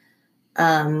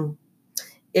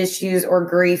issues or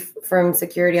grief from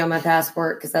security on my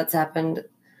passport, because that's happened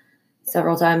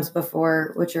several times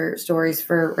before, which are stories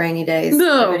for rainy days if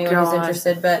anyone who's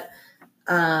interested. But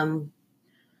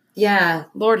yeah.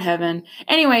 Lord heaven.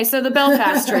 Anyway, so the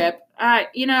Belfast trip,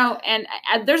 and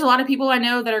there's a lot of people I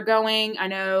know that are going. I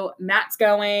know Matt's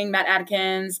going, Matt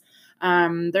Adkins.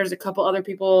 There's a couple other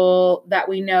people that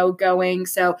we know going.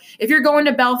 So if you're going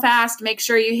to Belfast, make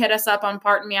sure you hit us up on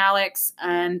Pardon Me Alex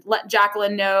and let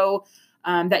Jacqueline know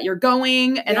that you're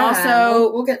going. And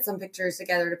also we'll get some pictures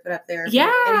together to put up there.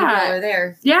 Yeah. Any people are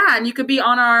there. Yeah. And you could be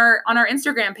on our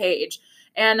Instagram page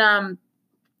and,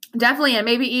 definitely. And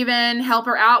maybe even help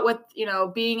her out with,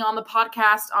 being on the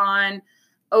podcast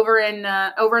over in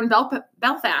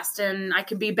Belfast, and I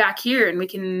can be back here and we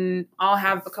can all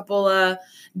have a couple of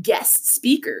guest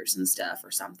speakers and stuff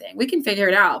or something. We can figure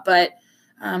it out, but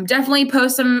definitely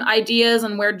post some ideas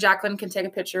on where Jacqueline can take a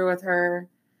picture with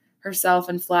herself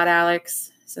and Flat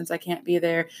Alex, since I can't be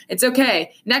there. It's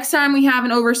okay. Next time we have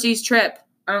an overseas trip,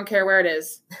 I don't care where it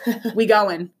is, we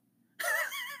going.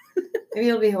 Maybe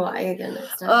it'll be Hawaii again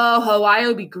next time. Oh, Hawaii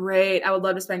would be great. I would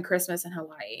love to spend Christmas in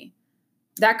Hawaii.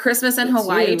 That Christmas in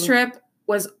Hawaii trip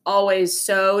was always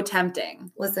so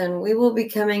tempting. Listen, we will be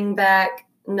coming back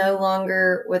no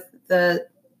longer with the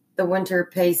winter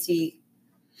pasty.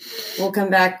 We'll come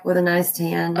back with a nice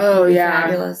tan. Oh, yeah.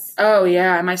 Fabulous. Oh,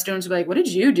 yeah. And my students will be like, what did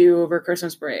you do over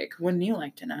Christmas break? Wouldn't you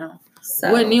like to know?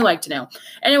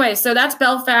 Anyway, so that's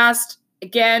Belfast.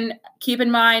 Again, keep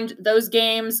in mind, those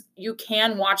games, you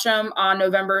can watch them on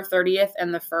November 30th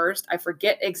and the 1st. I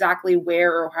forget exactly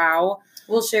where or how.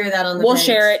 We'll share that on the We'll page.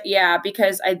 share it, yeah,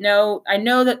 because I know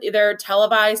that they're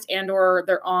televised and or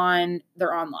they're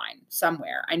online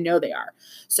somewhere. I know they are.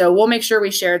 So we'll make sure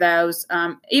we share those,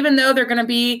 even though they're going to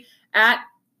be at.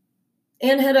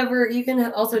 And you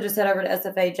can also just head over to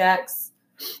SFAJax.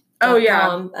 Oh,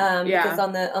 yeah. Because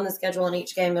on the schedule on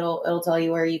each game, it'll tell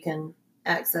you where you can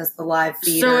access the live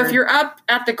feed. So if you're up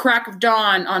at the crack of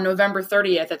dawn on November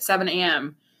 30th at 7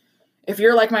 a.m., if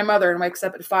you're like my mother and wakes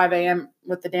up at 5 a.m.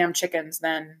 with the damn chickens,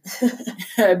 then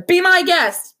be my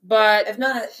guest. But if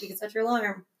not, you can set your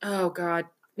alarm. Oh, God.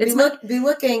 Be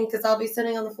looking, because I'll be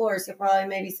sitting on the floor, so you'll probably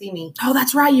maybe see me. Oh,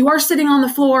 that's right. You are sitting on the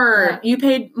floor. Yeah. You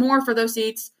paid more for those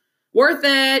seats. Worth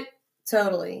it.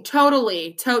 Totally.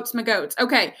 Totes my goats.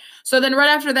 Okay. So then right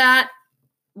after that,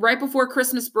 right before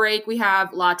Christmas break, we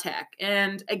have La Tech.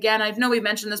 And again, I know we've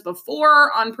mentioned this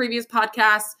before on previous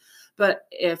podcasts, but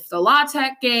if the La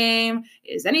Tech game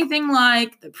is anything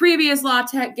like the previous La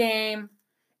Tech game,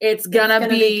 it's gonna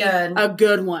be good. A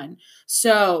good one.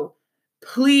 So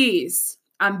please,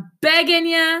 I'm begging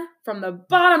you from the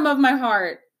bottom of my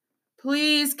heart,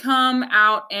 please come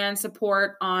out and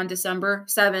support on December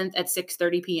 7th at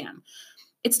 6:30 p.m.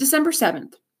 It's December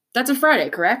 7th. That's a Friday,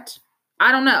 correct?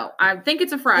 I don't know. I think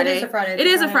it's a Friday. It is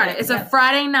a Friday. It's a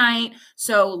Friday night.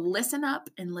 So listen up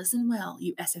and listen well,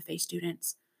 you SFA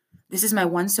students. This is my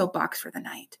one soapbox for the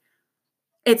night.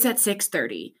 It's at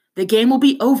 6:30. The game will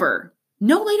be over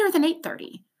no later than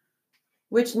 8:30.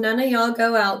 Which none of y'all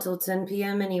go out till 10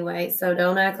 p.m. anyway. So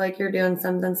don't act like you're doing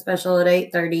something special at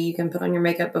 8:30. You can put on your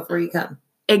makeup before you come.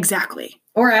 Exactly.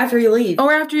 Or after you leave.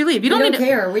 You don't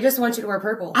care. We just want you to wear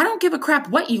purple. I don't give a crap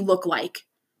what you look like.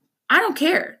 I don't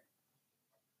care.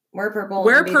 Wear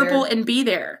purple. And be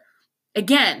there.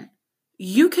 Again,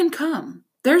 you can come.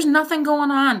 There's nothing going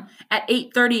on at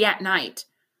 8:30 at night.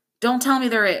 Don't tell me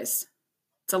there is.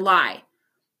 It's a lie.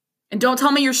 And don't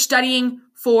tell me you're studying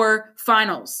for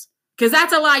finals, because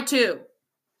that's a lie too.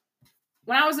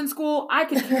 When I was in school,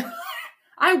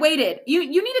 I waited. You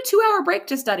need a 2-hour break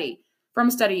to study from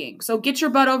studying. So get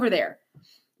your butt over there.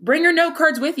 Bring your note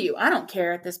cards with you. I don't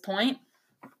care at this point.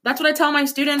 That's what I tell my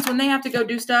students when they have to go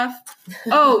do stuff.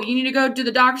 Oh, you need to go do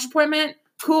the doctor's appointment?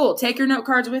 Cool. Take your note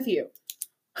cards with you.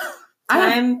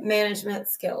 Time management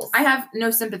skills. I have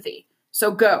no sympathy.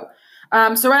 So go.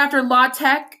 So right after La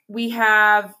Tech, we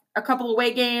have a couple of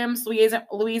away games,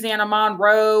 Louisiana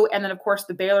Monroe, and then, of course,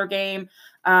 the Baylor game.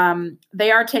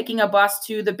 They are taking a bus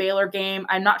to the Baylor game.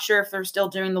 I'm not sure if they're still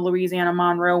doing the Louisiana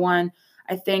Monroe one.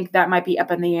 I think that might be up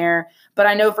in the air, but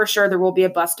I know for sure there will be a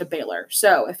bus to Baylor.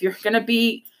 So if you're going to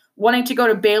be wanting to go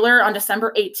to Baylor on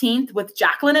December 18th with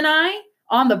Jacqueline and I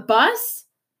on the bus,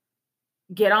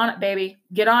 get on it, baby.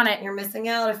 Get on it. You're missing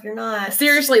out if you're not.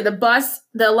 Seriously, the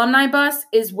alumni bus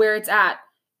is where it's at.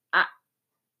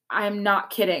 I'm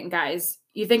not kidding, guys.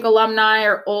 You think alumni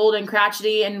are old and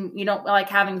crotchety and you don't like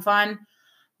having fun?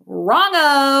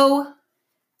 Wrong-o.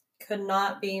 Could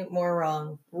not be more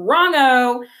wrong.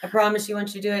 Wrong-o. I promise you,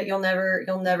 once you do it, you'll never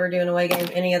do an away game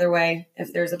any other way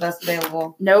if there's a bus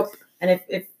available. Nope. And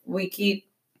if we keep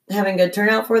having good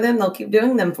turnout for them, they'll keep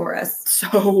doing them for us. So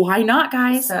why not,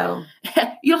 guys? So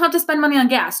you don't have to spend money on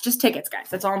gas, just tickets, guys.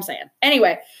 That's all I'm saying.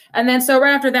 Anyway, and then so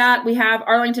right after that, we have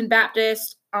Arlington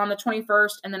Baptist on the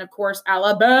 21st, and then of course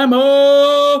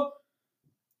Alabama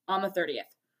on the 30th.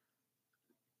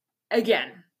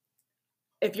 Again,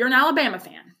 if you're an Alabama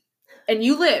fan and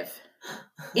you live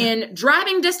in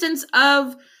driving distance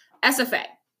of SFA,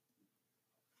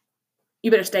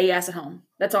 you better stay your ass at home.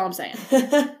 That's all I'm saying.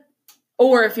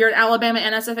 Or if you're an Alabama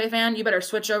and SFA fan, you better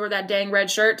switch over that dang red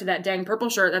shirt to that dang purple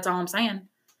shirt. That's all I'm saying.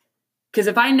 Because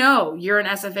if I know you're an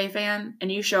SFA fan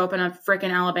and you show up in a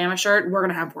freaking Alabama shirt, we're going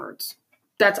to have words.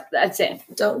 That's it.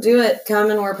 Don't do it.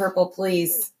 Come and wear purple,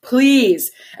 please.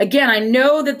 Please. Again, I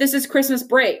know that this is Christmas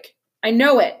break. I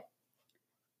know it.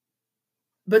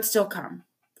 But still come.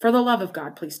 For the love of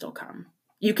God, please still come.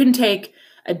 You can take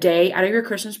a day out of your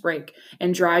Christmas break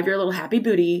and drive your little happy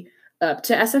booty up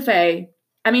to SFA.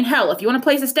 I mean, hell, if you want a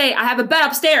place to stay, I have a bed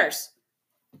upstairs.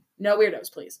 No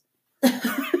weirdos, please.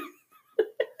 I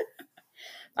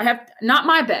have not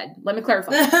my bed. Let me clarify.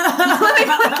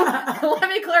 Let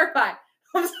me clarify.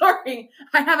 I'm sorry.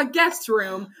 I have a guest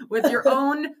room with your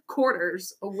own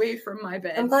quarters away from my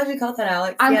bed. I'm glad you caught that,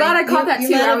 Alex. I'm glad I caught that too.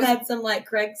 You might have had some like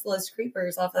Craigslist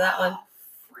creepers off of that one.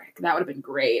 Frick, that would have been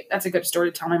great. That's a good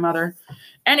story to tell my mother.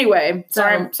 Anyway,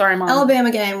 sorry, Mom.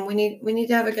 Alabama game. We need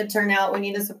to have a good turnout. We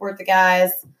need to support the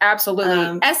guys.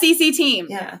 Absolutely. SEC team.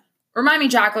 Yeah. Remind me,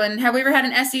 Jacqueline, have we ever had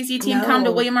an SEC team come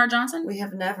to William R. Johnson? We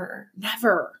have never.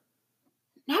 Never.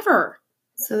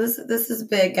 So this is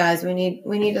big, guys. We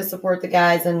need to support the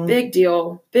guys and big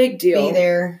deal. Be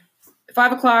there.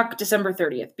 5:00, December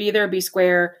 30th. Be there, be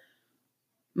square.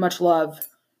 Much love.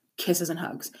 Kisses and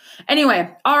hugs.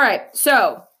 Anyway, all right.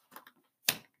 So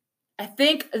I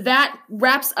think that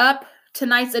wraps up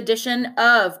tonight's edition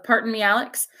of Pardon Me,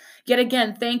 Alex. Yet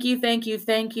again, thank you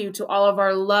to all of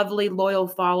our lovely, loyal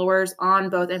followers on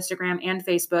both Instagram and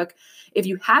Facebook. If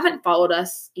you haven't followed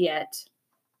us yet,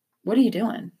 what are you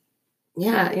doing?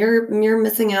 Yeah, you're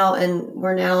missing out, and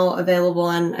we're now available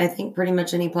on, I think, pretty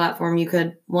much any platform you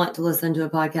could want to listen to a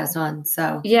podcast on.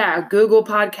 So yeah, Google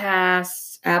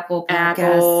Podcasts, Apple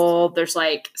Podcasts. There's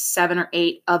like 7 or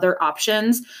 8 other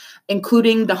options,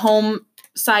 including the home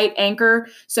site Anchor.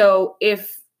 So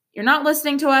if you're not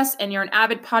listening to us and you're an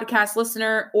avid podcast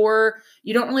listener, or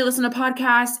you don't really listen to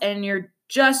podcasts and you're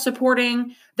just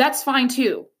supporting, that's fine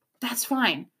too. That's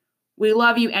fine. We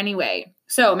love you anyway.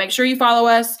 So make sure you follow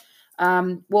us.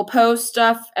 We'll post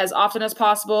stuff as often as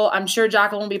possible. I'm sure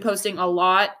Jacqueline will be posting a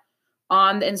lot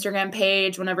on the Instagram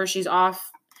page whenever she's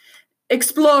off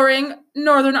exploring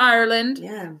Northern Ireland.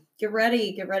 Yeah. Get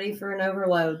ready for an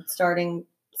overload starting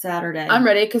Saturday. I'm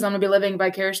ready because I'm going to be living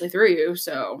vicariously through you.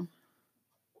 So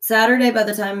Saturday, by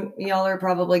the time y'all are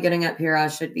probably getting up here, I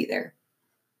should be there.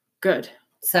 Good.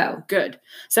 So good.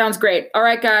 Sounds great. All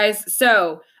right, guys.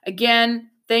 So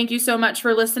again, thank you so much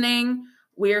for listening.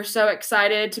 We are so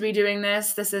excited to be doing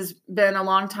this. This has been a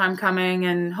long time coming,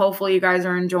 and hopefully you guys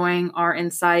are enjoying our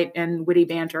insight and witty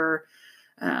banter.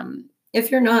 If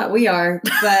you're not, we are,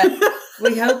 but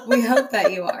we hope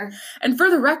that you are. And for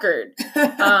the record,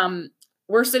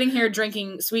 we're sitting here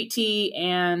drinking sweet tea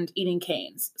and eating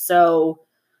canes. So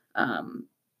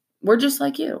we're just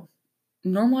like you,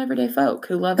 normal everyday folk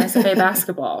who love SFA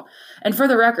basketball. And for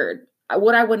the record,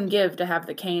 what I wouldn't give to have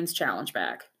the Canes challenge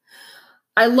back.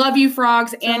 I love you,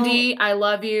 Frogs. Andy, I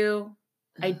love you.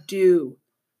 I do.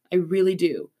 I really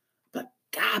do. But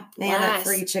God bless. Man, that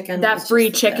free chicken. That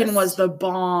free chicken was the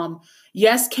bomb.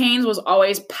 Yes, Canes was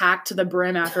always packed to the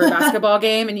brim after a basketball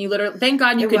game. And you literally, thank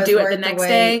God you could do it the next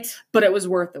day. But it was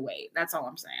worth the wait. That's all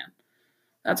I'm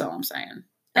saying.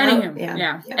 Anywho,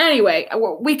 yeah. Anyway,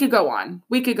 we could go on.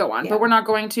 But we're not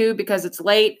going to because it's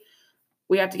late.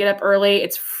 We have to get up early.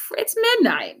 It's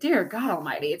midnight. Dear God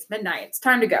Almighty, it's midnight. It's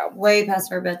time to go. Way past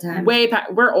our bedtime.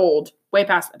 We're old. Way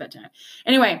past the bedtime.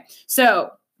 Anyway,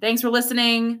 so thanks for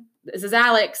listening. This is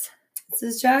Alex. This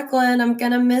is Jacqueline. I'm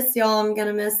gonna miss y'all. I'm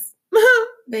gonna miss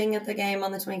being at the game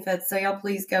on the 25th. So y'all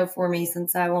please go for me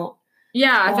since I won't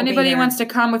Yeah, if won't be anybody there. wants to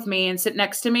come with me and sit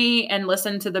next to me and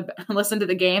listen to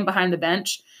the game behind the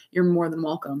bench, you're more than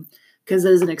welcome because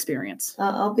it is an experience.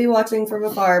 I'll be watching from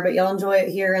afar, but y'all enjoy it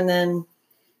here, and then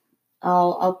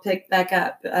I'll pick back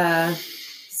up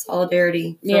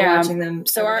solidarity for watching them.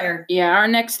 So over there. our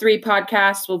next 3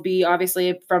 podcasts will be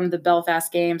obviously from the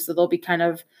Belfast game, so they'll be kind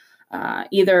of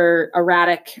either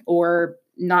erratic or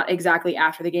not exactly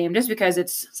after the game, just because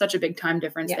it's such a big time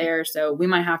difference there. So we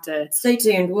might have to stay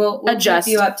tuned. We'll adjust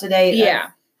keep you up to date. Yeah.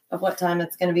 Of what time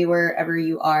it's going to be wherever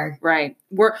you are. Right.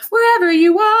 Wherever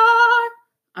you are.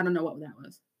 I don't know what that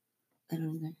was. I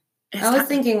don't know. I was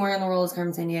thinking Where in the World is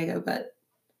Carmen Sandiego, but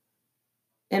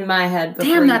in my head,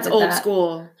 damn, that's old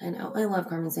school. I know. I love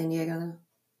Carmen Sandiego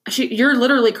though. You're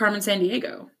literally Carmen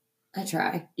Sandiego. I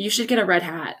try. You should get a red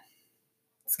hat.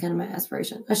 It's kind of my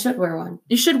aspiration. I should wear one.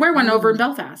 You should wear one over in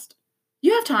Belfast.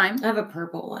 You have time. I have a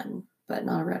purple one, but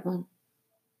not a red one.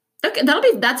 Okay,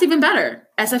 that's even better.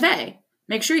 SFA.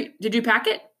 Make sure did you pack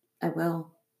it? I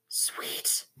will.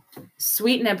 Sweet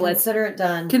niblets. Consider it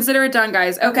done. Consider it done,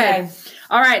 guys. Okay.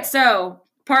 All right. So,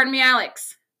 pardon me,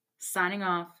 Alex. Signing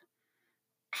off.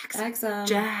 Axum.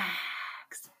 Jack.